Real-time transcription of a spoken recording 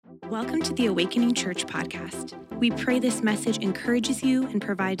Welcome to the Awakening Church podcast. We pray this message encourages you and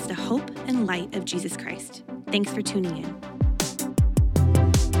provides the hope and light of Jesus Christ. Thanks for tuning in.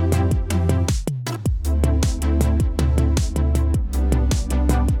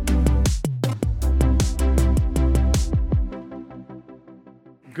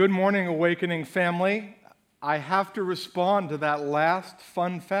 Good morning, Awakening family. I have to respond to that last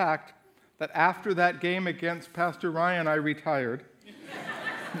fun fact that after that game against Pastor Ryan, I retired.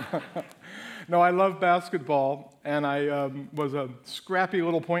 No, I love basketball, and I was a scrappy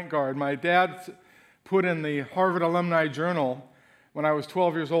little point guard. My dad put in the Harvard Alumni Journal when I was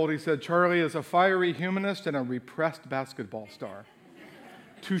 12 years old, he said, "Charlie is a fiery humanist and a repressed basketball star."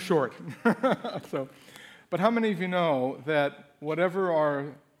 Too short. But how many of you know that whatever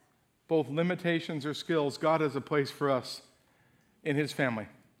our both limitations or skills, God has a place for us in His family?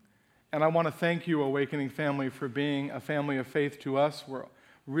 And I want to thank you, Awakening family, for being a family of faith to us. We're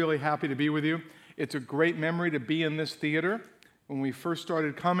really happy to be with you. It's a great memory to be in this theater. When we first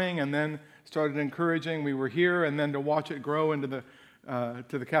started coming and then started encouraging, we were here, and then to watch it grow into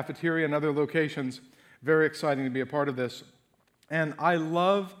the cafeteria and other locations, very exciting to be a part of this. And I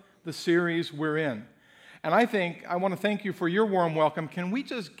love the series we're in. And I want to thank you for your warm welcome. Can we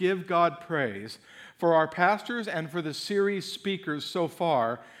just give God praise for our pastors and for the series speakers so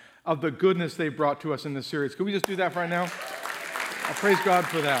far of the goodness they've brought to us in this series? Can we just do that right now? I praise God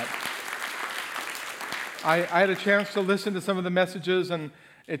for that. I had a chance to listen to some of the messages, and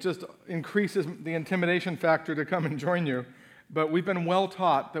it just increases the intimidation factor to come and join you. But we've been well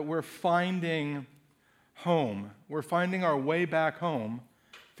taught that we're finding home. We're finding our way back home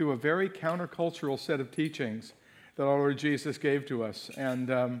through a very countercultural set of teachings that our Lord Jesus gave to us.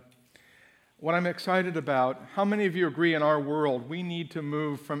 And what I'm excited about, how many of you agree in our world we need to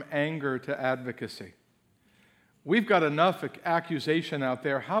move from anger to advocacy? We've got enough accusation out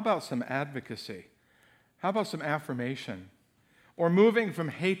there. How about some advocacy? How about some affirmation? Or moving from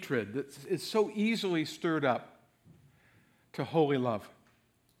hatred that is so easily stirred up to holy love.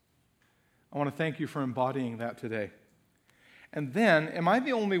 I want to thank you for embodying that today. And then, am I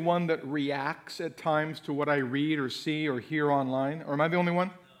the only one that reacts at times to what I read or see or hear online? Or am I the only one?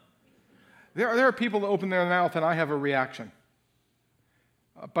 There are people that open their mouth and I have a reaction.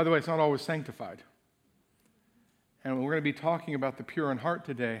 By the way, it's not always sanctified. And we're going to be talking about the pure in heart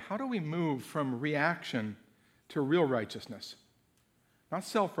today. How do we move from reaction to real righteousness? Not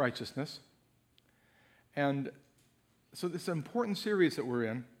self-righteousness. And so this is an important series that we're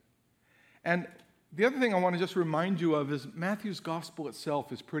in. And the other thing I want to just remind you of is Matthew's gospel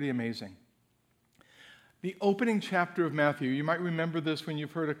itself is pretty amazing. The opening chapter of Matthew, you might remember this when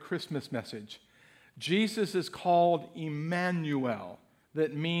you've heard a Christmas message. Jesus is called Emmanuel.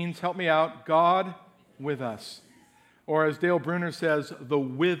 That means, help me out, God with us. Or as Dale Bruner says, the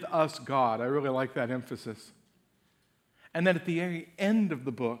with us God. I really like that emphasis. And then at the very end of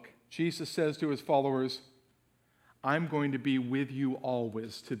the book, Jesus says to his followers, I'm going to be with you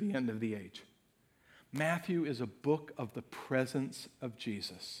always to the end of the age. Matthew is a book of the presence of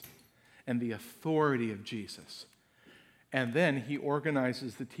Jesus and the authority of Jesus. And then he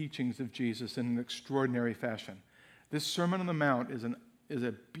organizes the teachings of Jesus in an extraordinary fashion. This Sermon on the Mount is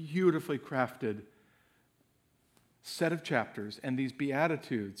a beautifully crafted set of chapters, and these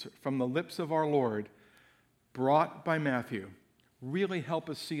Beatitudes from the lips of our Lord, brought by Matthew, really help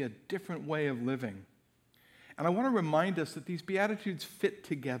us see a different way of living. And I want to remind us that these Beatitudes fit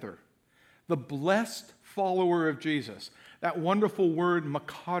together. The blessed follower of Jesus, that wonderful word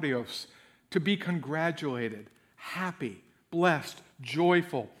makarios, to be congratulated, happy, blessed,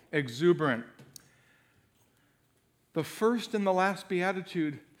 joyful, exuberant. The first and the last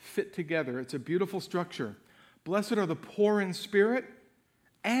Beatitude fit together. It's a beautiful structure. Blessed are the poor in spirit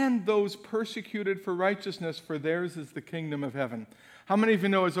and those persecuted for righteousness, for theirs is the kingdom of heaven. How many of you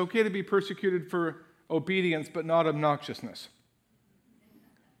know it's okay to be persecuted for obedience but not obnoxiousness?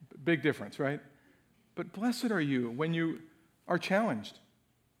 Big difference, right? But blessed are you when you are challenged.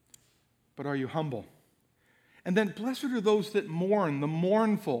 But are you humble? And then blessed are those that mourn, the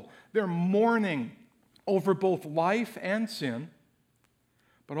mournful. They're mourning over both life and sin.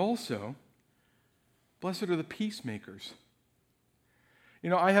 But also, blessed are the peacemakers. You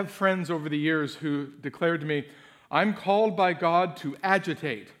know, I have friends over the years who declared to me, I'm called by God to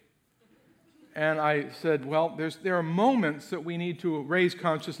agitate. And I said, well, there are moments that we need to raise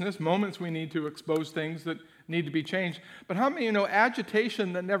consciousness, moments we need to expose things that need to be changed. But how many of you know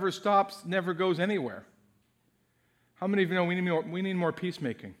agitation that never stops never goes anywhere? How many of you know we need more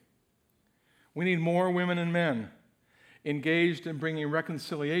peacemaking? We need more women and men engaged in bringing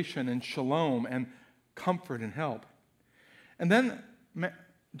reconciliation and shalom and comfort and help. And then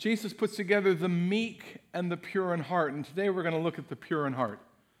Jesus puts together the meek and the pure in heart, and today we're going to look at the pure in heart.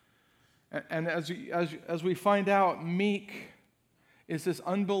 And as we find out, meek is this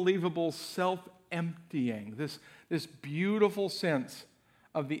unbelievable self-emptying, this beautiful sense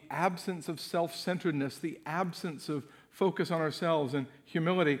of the absence of self-centeredness, the absence of focus on ourselves and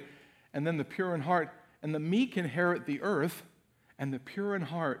humility, and then the pure in heart. And the meek inherit the earth, and the pure in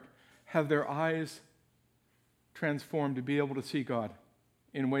heart have their eyes transformed to be able to see God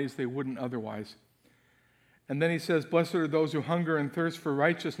in ways they wouldn't otherwise. And then he says, blessed are those who hunger and thirst for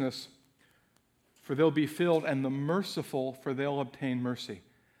righteousness, for they'll be filled, and the merciful, for they'll obtain mercy.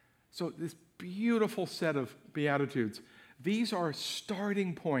 So this beautiful set of Beatitudes, these are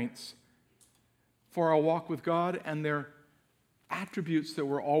starting points for our walk with God, and they're attributes that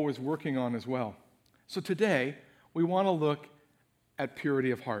we're always working on as well. So today, we want to look at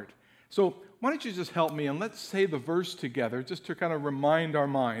purity of heart. So why don't you just help me, and let's say the verse together, just to kind of remind our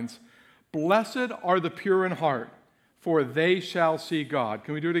minds. Blessed are the pure in heart, for they shall see God.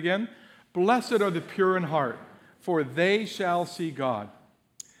 Can we do it again? Blessed are the pure in heart, for they shall see God.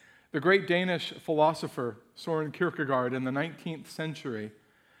 The great Danish philosopher Søren Kierkegaard in the 19th century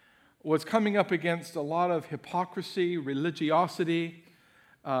was coming up against a lot of hypocrisy, religiosity,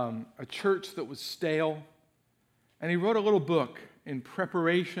 a church that was stale. And he wrote a little book in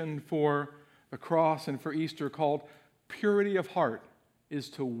preparation for the cross and for Easter called Purity of Heart is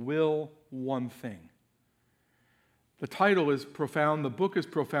to Will One Thing. The title is profound, the book is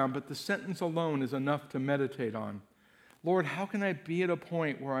profound, but the sentence alone is enough to meditate on. Lord, how can I be at a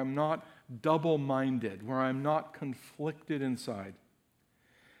point where I'm not double-minded, where I'm not conflicted inside?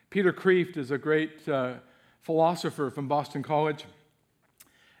 Peter Kreeft is a great philosopher from Boston College,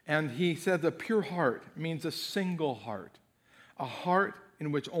 and he said the pure heart means a single heart, a heart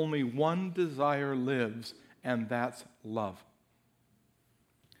in which only one desire lives, and that's love.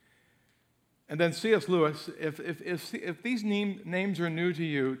 And then C.S. Lewis, if these names are new to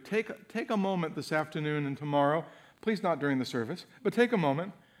you, take a moment this afternoon and tomorrow, please not during the service, but take a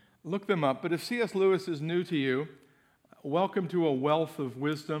moment, look them up. But if C.S. Lewis is new to you, welcome to a wealth of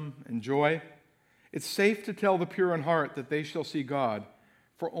wisdom and joy. It's safe to tell the pure in heart that they shall see God,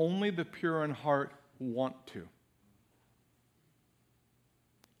 for only the pure in heart want to.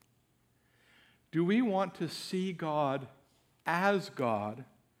 Do we want to see God as God,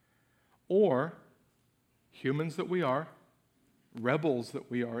 or humans that we are, rebels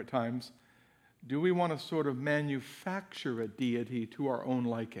that we are at times, do we want to sort of manufacture a deity to our own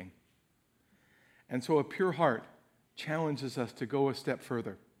liking? And so a pure heart challenges us to go a step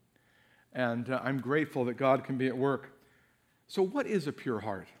further. And I'm grateful that God can be at work. So what is a pure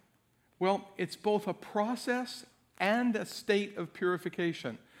heart? Well, it's both a process and a state of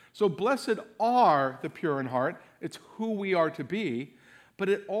purification. So blessed are the pure in heart. It's who we are to be. But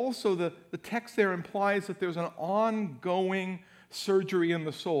it also, the text there implies that there's an ongoing surgery in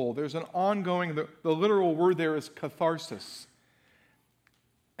the soul. There's an ongoing, the literal word there is catharsis.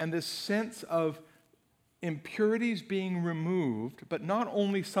 And this sense of impurities being removed, but not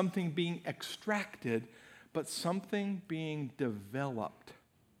only something being extracted, but something being developed.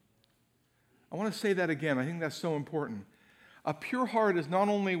 I want to say that again. I think that's so important. A pure heart is not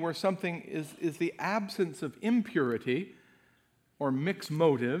only where something is the absence of impurity or mixed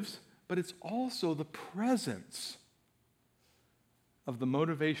motives, but it's also the presence of the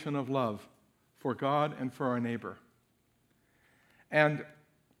motivation of love for God and for our neighbor. And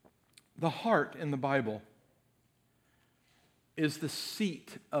the heart in the Bible is the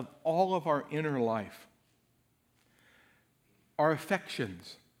seat of all of our inner life. Our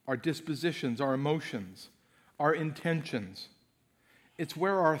affections, our dispositions, our emotions, our intentions. It's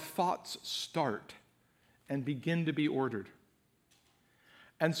where our thoughts start and begin to be ordered.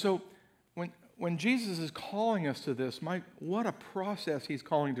 And so when Jesus is calling us to this, what a process he's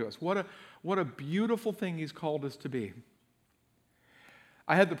calling to us. What a beautiful thing he's called us to be.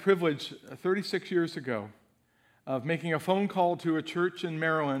 I had the privilege 36 years ago of making a phone call to a church in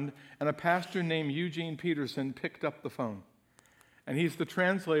Maryland, and a pastor named Eugene Peterson picked up the phone. And he's the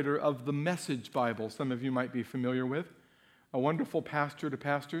translator of the Message Bible, some of you might be familiar with, a wonderful pastor to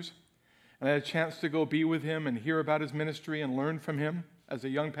pastors. And I had a chance to go be with him and hear about his ministry and learn from him as a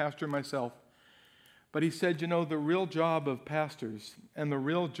young pastor myself. But he said, the real job of pastors and the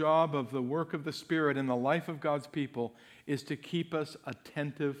real job of the work of the Spirit in the life of God's people is to keep us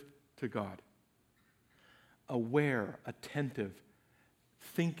attentive to God. Aware, attentive,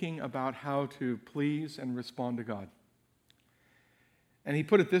 thinking about how to please and respond to God. And he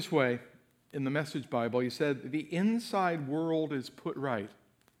put it this way in the Message Bible. He said, the inside world is put right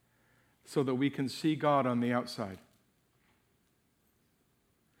so that we can see God on the outside.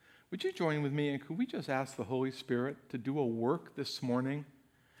 Would you join with me, and could we just ask the Holy Spirit to do a work this morning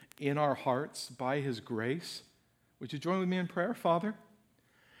in our hearts by His grace? Would you join with me in prayer? Father,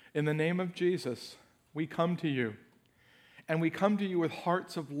 in the name of Jesus, we come to you, and we come to you with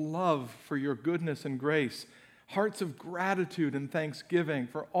hearts of love for your goodness and grace, hearts of gratitude and thanksgiving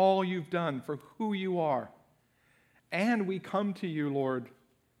for all you've done, for who you are. And we come to you, Lord,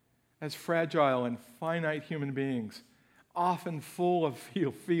 as fragile and finite human beings, often full of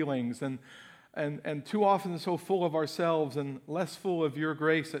feelings and too often so full of ourselves and less full of your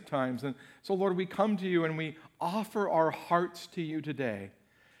grace at times. And so, Lord, we come to you and we offer our hearts to you today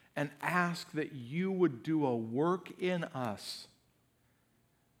and ask that you would do a work in us.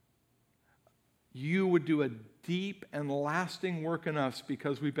 You would do a deep and lasting work in us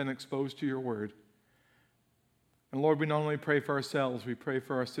because we've been exposed to your word. And Lord, we not only pray for ourselves, we pray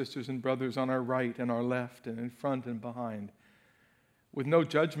for our sisters and brothers on our right and our left and in front and behind. With no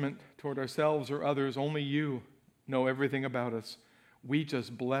judgment toward ourselves or others, only you know everything about us. We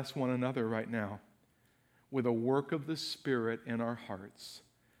just bless one another right now with a work of the Spirit in our hearts.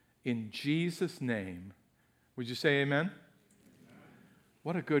 In Jesus' name, would you say amen? Amen.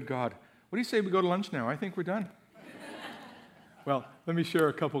 What a good God. What do you say we go to lunch now? I think we're done. Well, let me share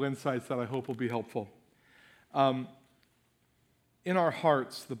a couple insights that I hope will be helpful. In our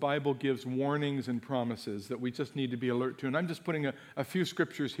hearts, the Bible gives warnings and promises that we just need to be alert to. And I'm just putting a few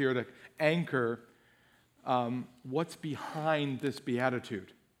scriptures here to anchor what's behind this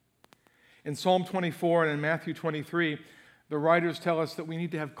beatitude. In Psalm 24 and in Matthew 23, the writers tell us that we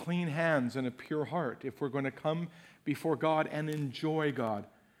need to have clean hands and a pure heart if we're going to come before God and enjoy God.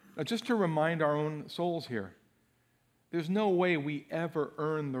 Now, just to remind our own souls here, there's no way we ever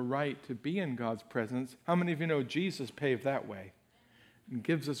earn the right to be in God's presence. How many of you know Jesus paved that way and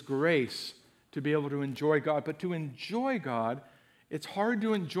gives us grace to be able to enjoy God? But to enjoy God, it's hard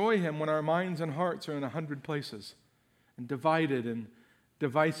to enjoy Him when our minds and hearts are in 100 places and divided and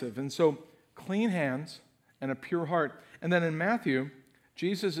divisive. And so, clean hands and a pure heart. And then in Matthew,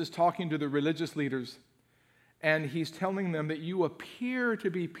 Jesus is talking to the religious leaders, and He's telling them that you appear to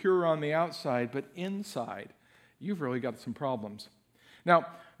be pure on the outside, but inside, you've really got some problems. Now,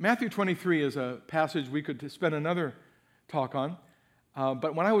 Matthew 23 is a passage we could spend another talk on,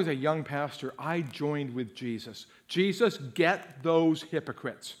 but when I was a young pastor, I joined with Jesus. Jesus, get those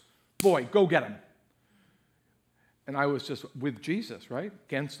hypocrites. Boy, go get them. And I was just with Jesus, right,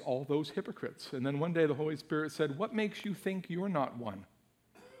 against all those hypocrites. And then one day the Holy Spirit said, what makes you think you're not one?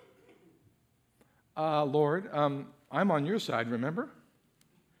 Lord, I'm on your side, remember?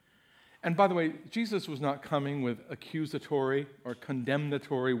 And by the way, Jesus was not coming with accusatory or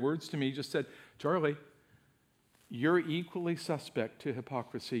condemnatory words to me. He just said, Charlie, you're equally suspect to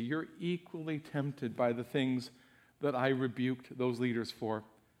hypocrisy. You're equally tempted by the things that I rebuked those leaders for.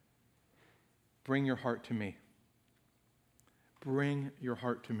 Bring your heart to me. Bring your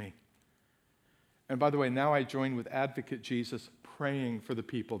heart to me. And by the way, now I join with Advocate Jesus praying for the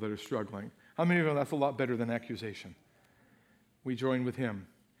people that are struggling. How many of you know that's a lot better than accusation? We join with him.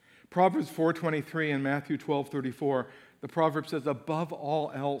 Proverbs 4:23 and Matthew 12:34, the proverb says, above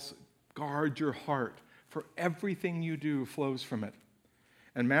all else, guard your heart, for everything you do flows from it.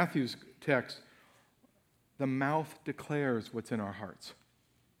 And Matthew's text, the mouth declares what's in our hearts.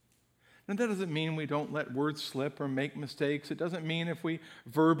 And that doesn't mean we don't let words slip or make mistakes. It doesn't mean if we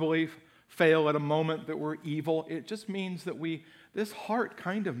verbally fail at a moment that we're evil. It just means that this heart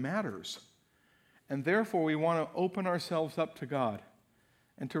kind of matters. And therefore, we want to open ourselves up to God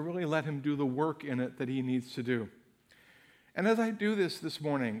and to really let him do the work in it that he needs to do. And as I do this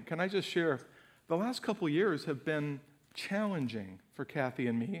morning, can I just share, the last couple years have been challenging for Kathy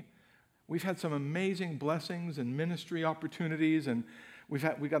and me. We've had some amazing blessings and ministry opportunities, and we've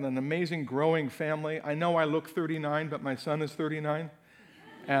got an amazing growing family. I know I look 39, but my son is 39,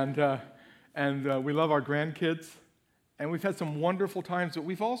 and we love our grandkids, and we've had some wonderful times. But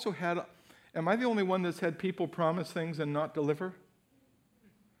we've also had, am I the only one that's had people promise things and not deliver?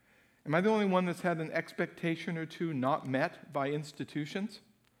 Am I the only one that's had an expectation or two not met by institutions?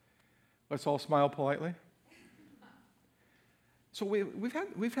 Let's all smile politely. So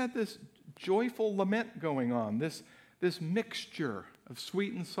we've had this joyful lament going on, this mixture of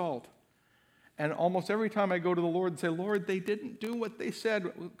sweet and salt. And almost every time I go to the Lord and say, Lord, they didn't do what they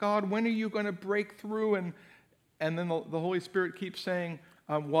said. God, when are you going to break through? And then the Holy Spirit keeps saying,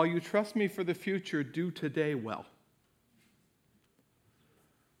 while you trust me for the future, do today well.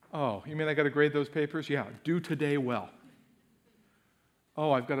 Oh, you mean I got to grade those papers? Yeah, do today well.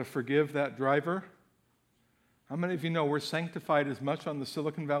 Oh, I've got to forgive that driver. How many of you know we're sanctified as much on the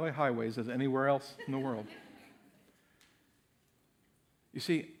Silicon Valley highways as anywhere else in the world? You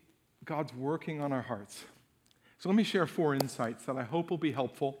see, God's working on our hearts. So let me share 4 insights that I hope will be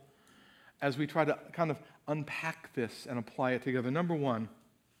helpful as we try to kind of unpack this and apply it together. Number 1,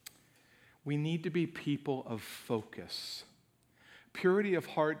 we need to be people of focus. Purity of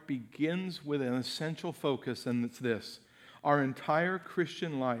heart begins with an essential focus, and it's this: our entire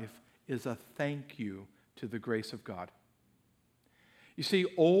Christian life is a thank you to the grace of God. You see,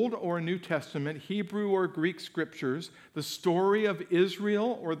 Old or New Testament, Hebrew or Greek scriptures, the story of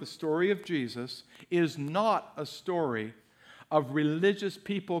Israel or the story of Jesus is not a story of religious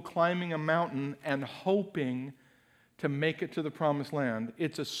people climbing a mountain and hoping to make it to the promised land.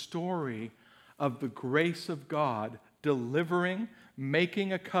 It's a story of the grace of God delivering,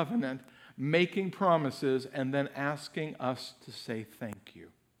 making a covenant, making promises, and then asking us to say thank you.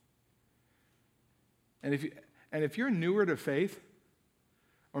 And if you're newer to faith,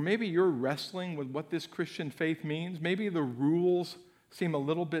 or maybe you're wrestling with what this Christian faith means, maybe the rules seem a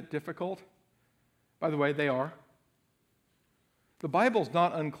little bit difficult. By the way, they are. The Bible's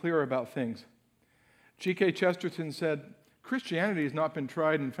not unclear about things. G.K. Chesterton said, Christianity has not been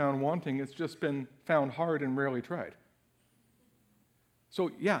tried and found wanting, it's just been found hard and rarely tried.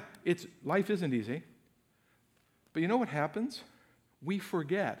 So yeah, life isn't easy. But you know what happens? We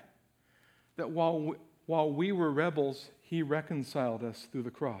forget that while we were rebels, He reconciled us through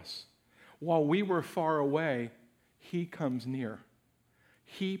the cross. While we were far away, He comes near.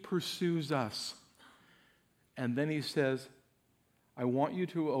 He pursues us. And then He says, I want you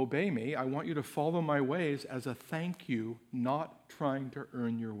to obey me. I want you to follow my ways as a thank you, not trying to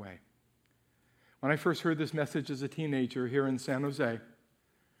earn your way. When I first heard this message as a teenager here in San Jose,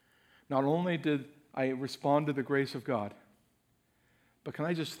 not only did I respond to the grace of God, but can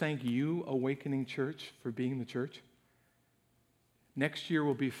I just thank you, Awakening Church, for being the church? Next year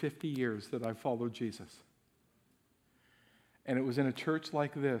will be 50 years that I've followed Jesus. And it was in a church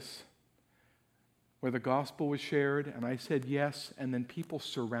like this where the gospel was shared, and I said yes, and then people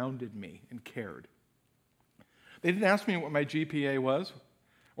surrounded me and cared. They didn't ask me what my GPA was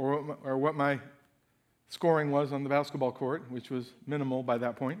or what my scoring was on the basketball court, which was minimal by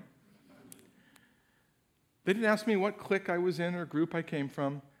that point. They didn't ask me what clique I was in or group I came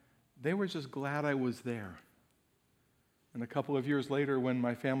from. They were just glad I was there. And a couple of years later, when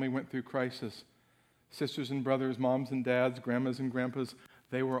my family went through crisis, sisters and brothers, moms and dads, grandmas and grandpas,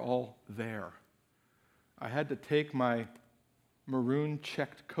 they were all there. I had to take my maroon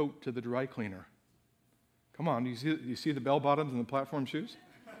checked coat to the dry cleaner. Come on, you see the bell bottoms and the platform shoes?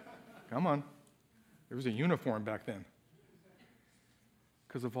 Come on. There was a uniform back then.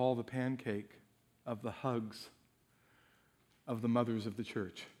 Because of all the pancake, of the hugs, of the mothers of the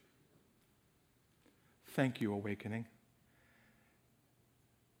church. Thank you, Awakening.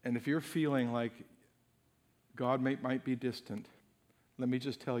 And if you're feeling like God might be distant, let me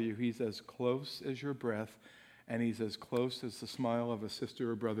just tell you, He's as close as your breath, and He's as close as the smile of a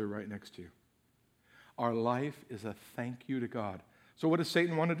sister or brother right next to you. Our life is a thank you to God. So what does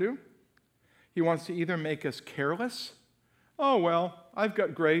Satan want to do? He wants to either make us careless. Oh, well, I've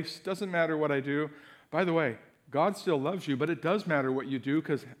got grace. Doesn't matter what I do. By the way, God still loves you, but it does matter what you do,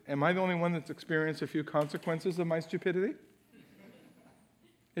 because am I the only one that's experienced a few consequences of my stupidity?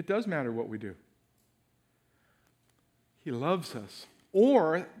 It does matter what we do. He loves us.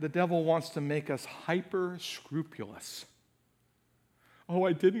 Or the devil wants to make us hyper-scrupulous. Oh,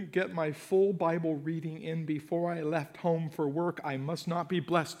 I didn't get my full Bible reading in before I left home for work. I must not be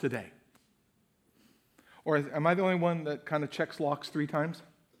blessed today. Or am I the only one that kind of checks locks 3 times?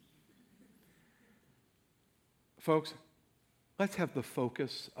 Folks, let's have the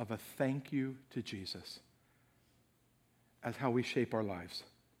focus of a thank you to Jesus as how we shape our lives.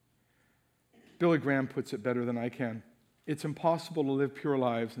 Billy Graham puts it better than I can. It's impossible to live pure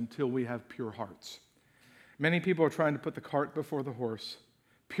lives until we have pure hearts. Many people are trying to put the cart before the horse.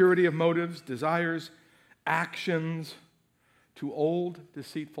 Purity of motives, desires, actions to old,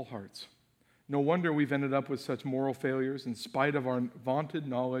 deceitful hearts. No wonder we've ended up with such moral failures in spite of our vaunted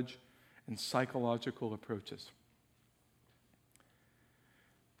knowledge and psychological approaches.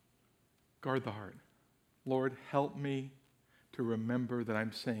 Guard the heart. Lord, help me to remember that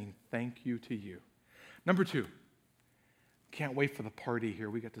I'm saying thank you to you. Number 2, can't wait for the party here.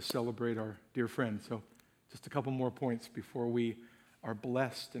 We get to celebrate our dear friend. So just a couple more points before we are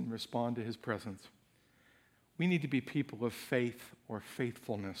blessed and respond to His presence. We need to be people of faith or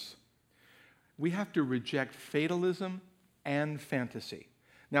faithfulness. We have to reject fatalism and fantasy.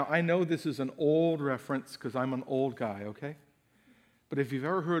 Now, I know this is an old reference because I'm an old guy, okay? But if you've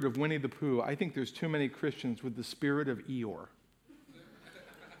ever heard of Winnie the Pooh, I think there's too many Christians with the spirit of Eeyore.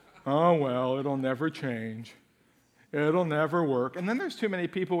 Oh, well, it'll never change. it'll never work. And then there's too many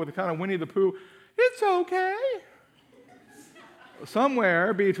people with the kind of Winnie the Pooh, it's okay.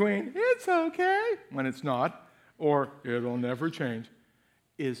 Somewhere between it's okay when it's not, or it'll never change,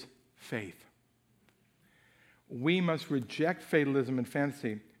 is faith. We must reject fatalism and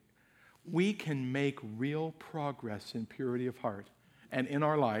fantasy. We can make real progress in purity of heart and in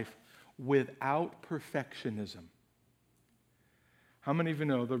our life without perfectionism. How many of you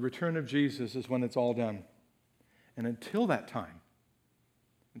know the return of Jesus is when it's all done? And until that time,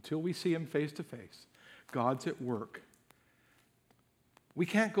 until we see him face to face, God's at work. We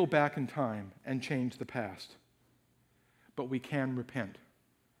can't go back in time and change the past, but we can repent.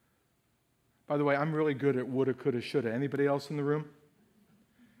 By the way, I'm really good at woulda, coulda, shoulda. Anybody else in the room?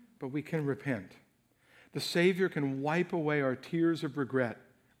 But we can repent. The Savior can wipe away our tears of regret,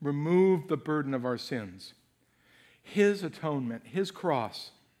 remove the burden of our sins. His atonement, his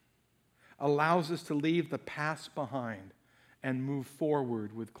cross, allows us to leave the past behind and move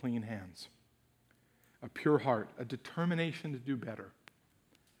forward with clean hands, a pure heart, a determination to do better.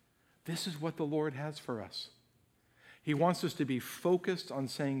 This is what the Lord has for us. He wants us to be focused on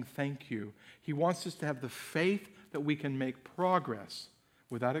saying thank you. He wants us to have the faith that we can make progress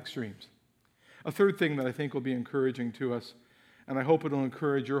without extremes. A third thing that I think will be encouraging to us, and I hope it will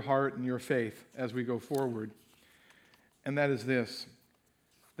encourage your heart and your faith as we go forward, and that is this,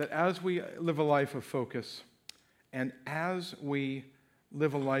 that as we live a life of focus and as we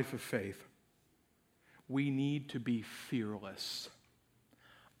live a life of faith, we need to be fearless,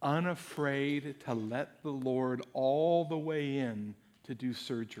 unafraid to let the Lord all the way in to do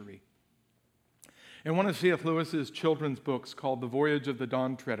surgery. In one of C.S. Lewis's children's books called The Voyage of the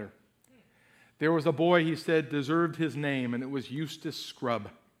Dawn Treader, there was a boy, he said, deserved his name, and it was Eustace Scrubb.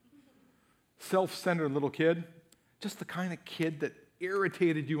 Self-centered little kid, just the kind of kid that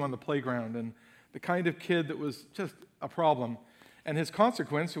irritated you on the playground and the kind of kid that was just a problem. And his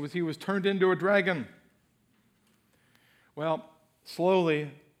consequence was he was turned into a dragon. Well,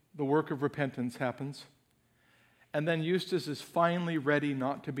 slowly, the work of repentance happens. And then Eustace is finally ready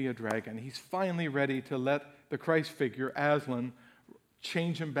not to be a dragon. He's finally ready to let the Christ figure, Aslan,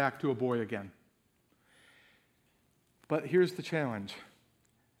 change him back to a boy again. But here's the challenge.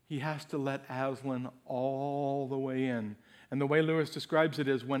 He has to let Aslan all the way in. And the way Lewis describes it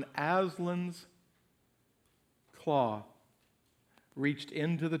is when Aslan's claw reached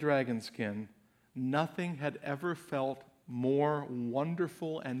into the dragon skin, nothing had ever felt more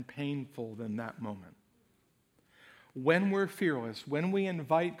wonderful and painful than that moment. When we're fearless, when we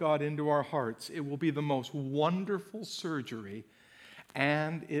invite God into our hearts, it will be the most wonderful surgery,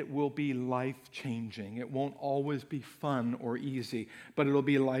 and it will be life-changing. It won't always be fun or easy, but it'll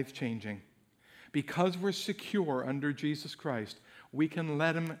be life-changing. Because we're secure under Jesus Christ, we can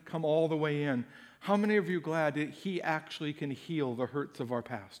let him come all the way in. How many of you are glad that he actually can heal the hurts of our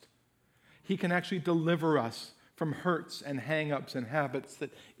past? He can actually deliver us from hurts and hang-ups and habits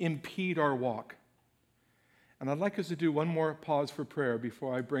that impede our walk. And I'd like us to do one more pause for prayer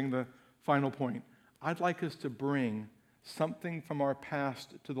before I bring the final point. I'd like us to bring something from our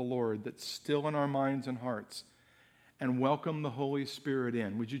past to the Lord that's still in our minds and hearts and welcome the Holy Spirit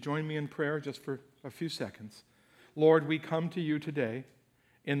in. Would you join me in prayer just for a few seconds? Lord, we come to you today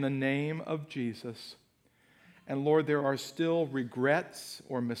in the name of Jesus. And Lord, there are still regrets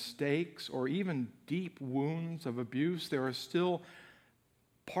or mistakes or even deep wounds of abuse. There are still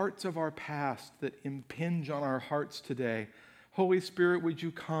parts of our past that impinge on our hearts today. Holy Spirit, would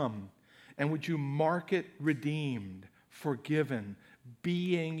you come and would you mark it redeemed, forgiven,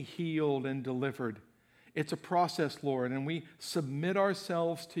 being healed and delivered? It's a process, Lord, and we submit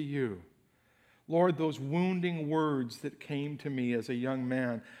ourselves to you. Lord, those wounding words that came to me as a young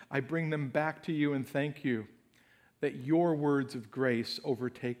man, I bring them back to you and thank you that your words of grace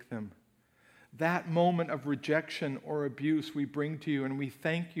overtake them. That moment of rejection or abuse we bring to you, and we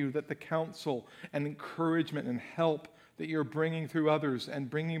thank you that the counsel and encouragement and help that you're bringing through others and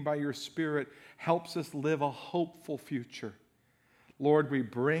bringing by your Spirit helps us live a hopeful future. Lord, we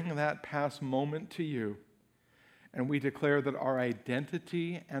bring that past moment to you, and we declare that our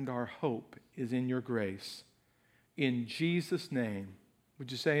identity and our hope is in your grace. In Jesus' name,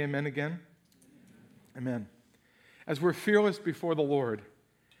 would you say amen again? Amen. As we're fearless before the Lord,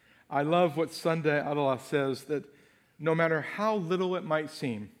 I love what Sunday Adela says, that no matter how little it might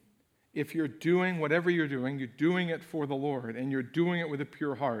seem, if you're doing whatever you're doing it for the Lord, and you're doing it with a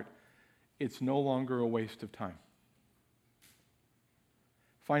pure heart, it's no longer a waste of time.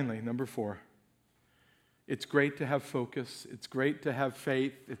 Finally, number 4, it's great to have focus, it's great to have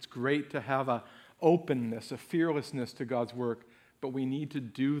faith, it's great to have an openness, a fearlessness to God's work, but we need to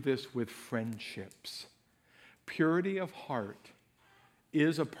do this with friendships. Purity of heart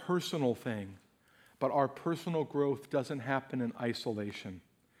is a personal thing, but our personal growth doesn't happen in isolation.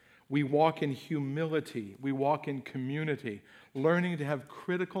 We walk in humility. We walk in community, learning to have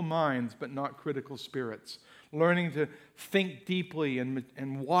critical minds but not critical spirits, learning to think deeply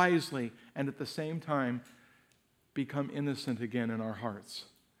and wisely, and at the same time become innocent again in our hearts.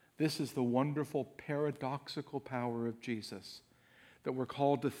 This is the wonderful paradoxical power of Jesus, that we're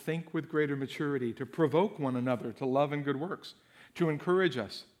called to think with greater maturity, to provoke one another to love and good works, to encourage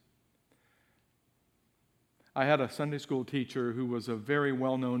us. I had a Sunday school teacher who was a very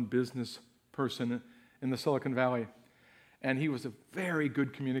well-known business person in the Silicon Valley, and he was a very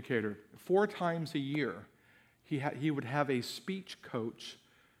good communicator. 4 times a year, he would have a speech coach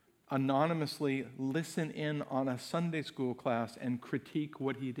anonymously listen in on a Sunday school class and critique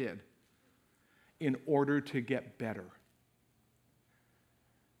what he did in order to get better.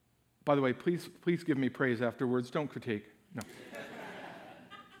 By the way, please give me praise afterwards. Don't critique. No.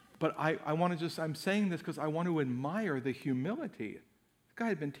 But I'm saying this because I want to admire the humility. This guy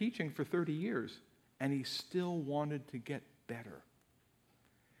had been teaching for 30 years, and he still wanted to get better.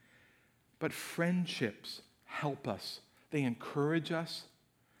 But friendships help us. They encourage us.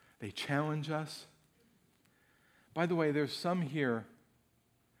 They challenge us. By the way, there's some here,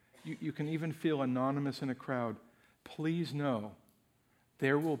 you can even feel anonymous in a crowd. Please know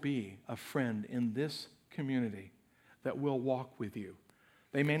there will be a friend in this community that will walk with you.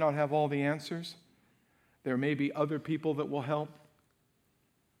 They may not have all the answers. There may be other people that will help.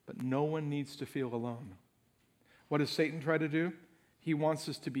 But no one needs to feel alone. What does Satan try to do? He wants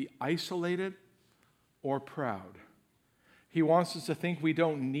us to be isolated or proud. He wants us to think we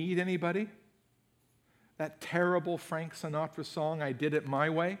don't need anybody. That terrible Frank Sinatra song, I Did It My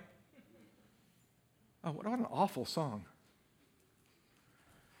Way. Oh, what an awful song.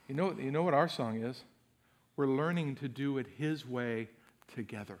 You know what our song is? We're learning to do it His way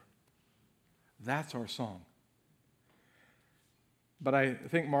together. That's our song. But I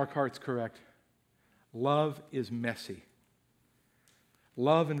think Mark Hart's correct. Love is messy.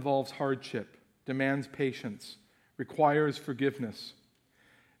 Love involves hardship, demands patience, requires forgiveness,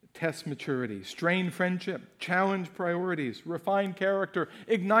 tests maturity, strain friendship, challenge priorities, refine character,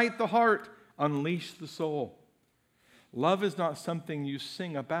 ignite the heart, unleash the soul. Love is not something you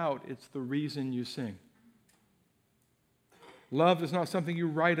sing about, it's the reason you sing. Love is not something you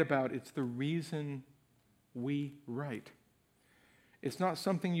write about, it's the reason we write. It's not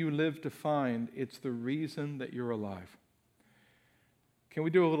something you live to find, it's the reason that you're alive. Can we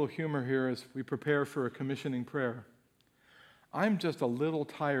do a little humor here as we prepare for a commissioning prayer? I'm just a little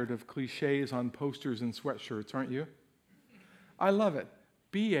tired of cliches on posters and sweatshirts, aren't you? I love it.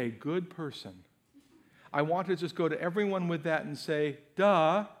 Be a good person. I want to just go to everyone with that and say,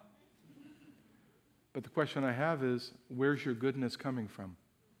 duh. But the question I have is, where's your goodness coming from?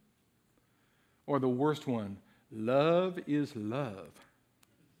 Or the worst one, love is love.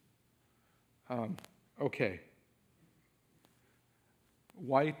 Okay.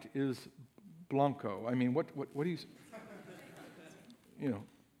 White is blanco. I mean, what do you...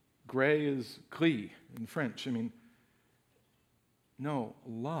 gray is gris in French. I mean, no,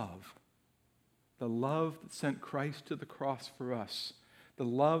 love. The love that sent Christ to the cross for us. The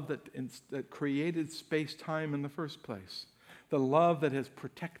love that created space-time in the first place. The love that has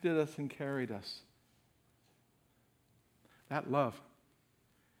protected us and carried us. That love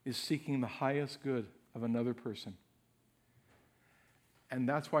is seeking the highest good of another person. And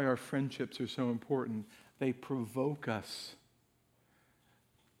that's why our friendships are so important. They provoke us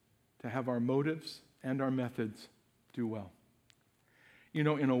to have our motives and our methods do well. In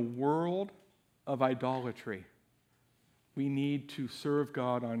a world of idolatry, we need to serve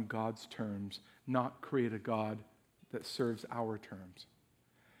God on God's terms, not create a God that serves our terms.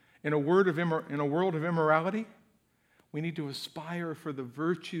 In a world of immorality, we need to aspire for the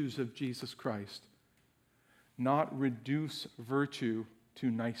virtues of Jesus Christ, not reduce virtue to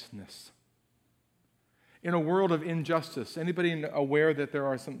niceness. In a world of injustice, anybody aware that there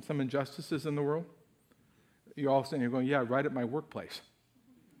are some injustices in the world? You're all saying, you're going, yeah, right at my workplace.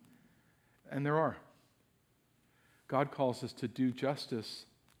 And there are. God calls us to do justice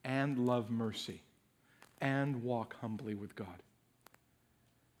and love mercy and walk humbly with God.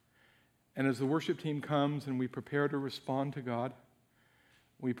 And as the worship team comes and we prepare to respond to God,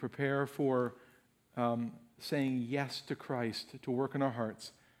 we prepare for saying yes to Christ to work in our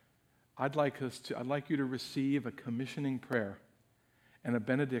hearts, I'd like you to receive a commissioning prayer and a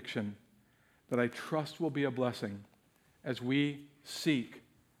benediction that I trust will be a blessing as we seek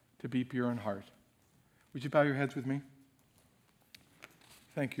to be pure in heart. Would you bow your heads with me?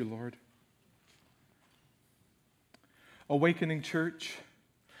 Thank you, Lord. Awakening Church,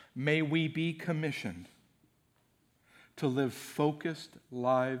 may we be commissioned to live focused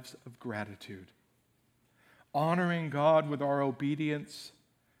lives of gratitude, honoring God with our obedience,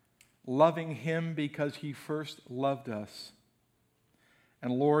 loving Him because He first loved us.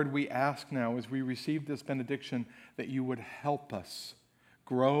 And Lord, we ask now as we receive this benediction that you would help us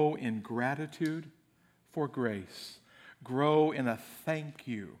grow in gratitude for grace, grow in a thank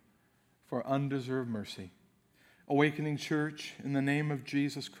you for undeserved mercy. Awakening Church, in the name of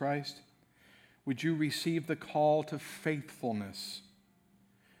Jesus Christ, would you receive the call to faithfulness?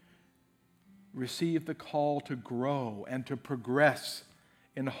 Receive the call to grow and to progress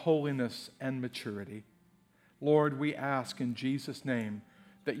in holiness and maturity. Lord, we ask in Jesus' name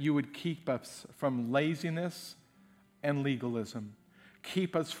that you would keep us from laziness and legalism.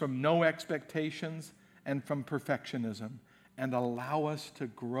 Keep us from no expectations and from perfectionism, and allow us to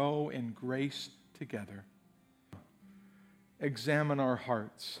grow in grace together. Examine our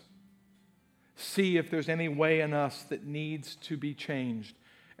hearts. See if there's any way in us that needs to be changed.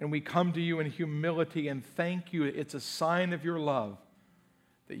 And we come to you in humility and thank you. It's a sign of your love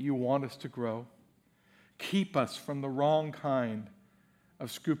that you want us to grow. Keep us from the wrong kind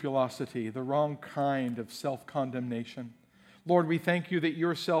of scrupulosity, the wrong kind of self-condemnation. Lord, we thank you that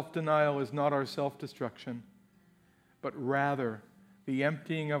your self-denial is not our self-destruction, but rather the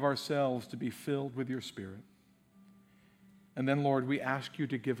emptying of ourselves to be filled with your Spirit. And then, Lord, we ask you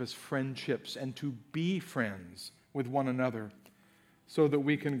to give us friendships and to be friends with one another so that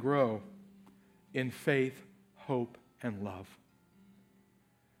we can grow in faith, hope, and love.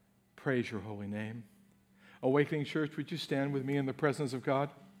 Praise your holy name. Awakening Church, would you stand with me in the presence of God?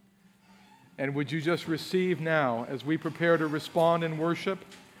 And would you just receive now, as we prepare to respond in worship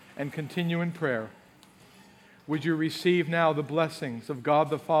and continue in prayer, would you receive now the blessings of God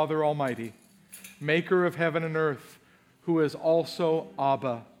the Father Almighty, maker of heaven and earth, who is also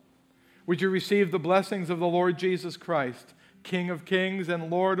Abba. Would you receive the blessings of the Lord Jesus Christ, King of kings and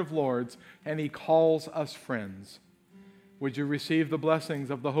Lord of lords, and he calls us friends. Would you receive the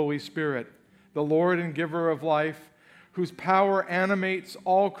blessings of the Holy Spirit, the Lord and giver of life, whose power animates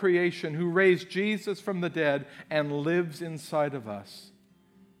all creation, who raised Jesus from the dead and lives inside of us.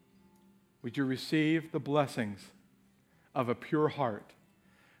 Would you receive the blessings of a pure heart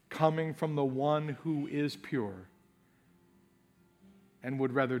coming from the one who is pure and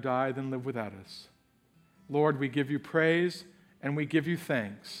would rather die than live without us. Lord, we give you praise and we give you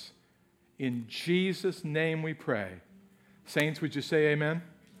thanks. In Jesus' name we pray. Saints, would you say amen?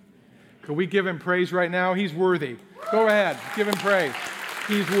 Could we give him praise right now? He's worthy. Go ahead, give him praise.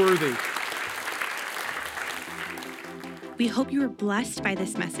 He's worthy. We hope you were blessed by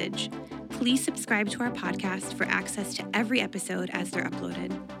this message. Please subscribe to our podcast for access to every episode as they're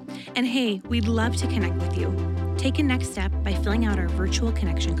uploaded. And hey, we'd love to connect with you. Take a next step by filling out our virtual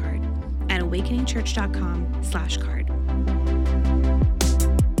connection card at awakeningchurch.com/card.